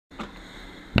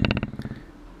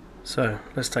So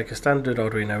let's take a standard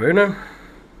Arduino Uno.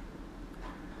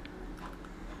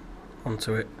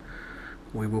 Onto it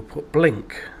we will put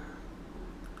blink.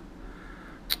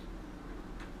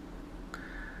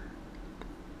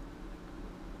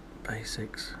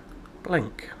 Basics,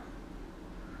 blink,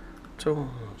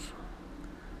 tools.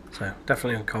 So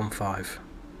definitely on COM5.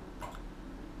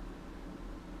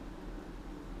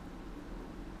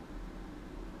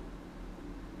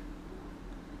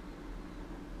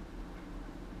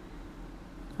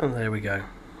 And there we go,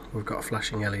 we've got a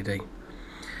flashing LED.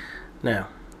 Now,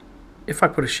 if I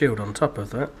put a shield on top of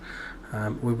that,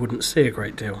 we wouldn't see a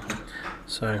great deal.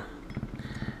 So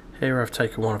here I've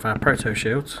taken one of our proto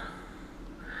shields,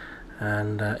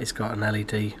 and it's got an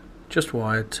LED just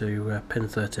wired to pin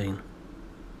 13.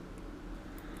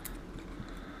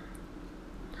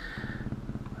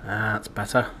 That's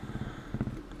better.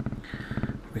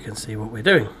 We can see what we're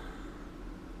doing.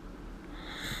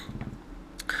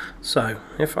 So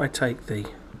if I take the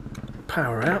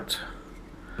power out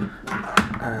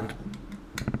and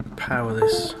power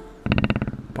this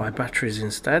by batteries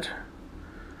instead,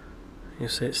 you'll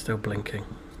see it's still blinking.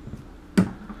 So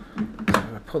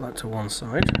I put that to one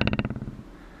side,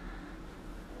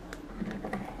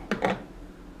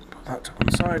 put that to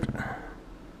one side.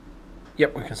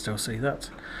 Yep, we can still see that.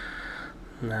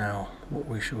 Now what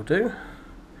we shall do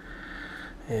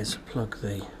is plug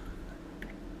the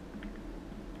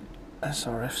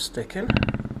SRF stick in.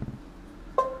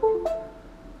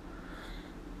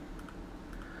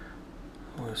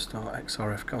 We'll start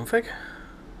XRF config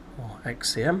or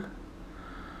XCM.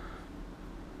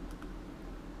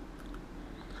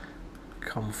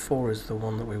 COM4 is the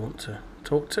one that we want to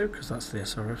talk to because that's the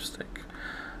SRF stick.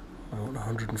 I want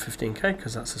 115k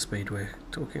because that's the speed we're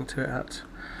talking to it at.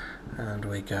 And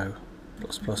we go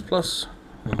 +++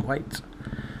 and wait.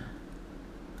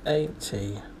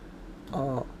 ATRP1,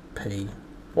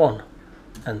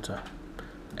 enter.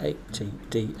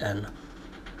 ATDN,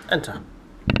 enter.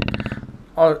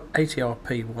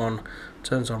 ATRP1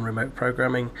 turns on remote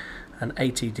programming, and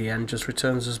ATDN just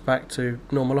returns us back to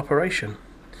normal operation.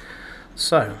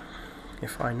 So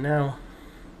if I now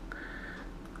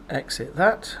exit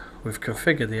that, we've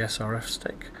configured the SRF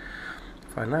stick.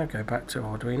 If I now go back to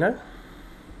Arduino,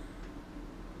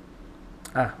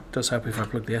 it does help if I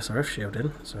plug the SRF shield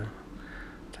in, so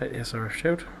take the SRF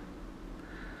shield,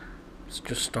 it's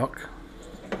just stock.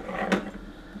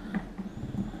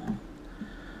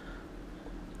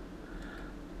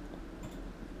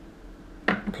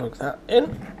 Plug that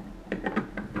in,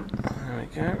 there we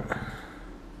go,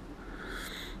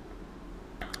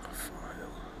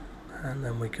 file, and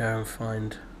then we go and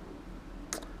find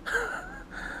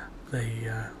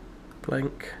the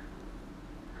blink.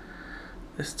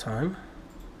 This time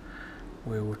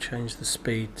we will change the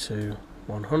speed to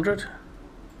 100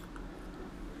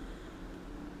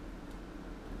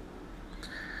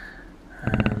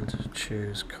 and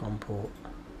choose COM port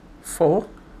 4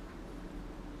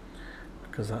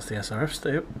 because that's the SRF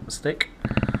stick,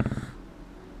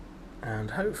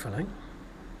 and hopefully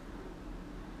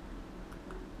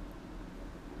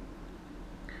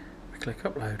we click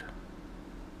upload.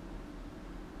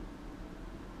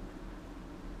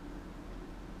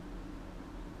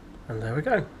 And there we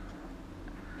go.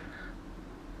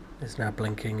 It's now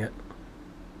blinking at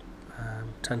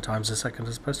 10 times a second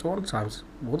as opposed to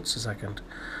once a second.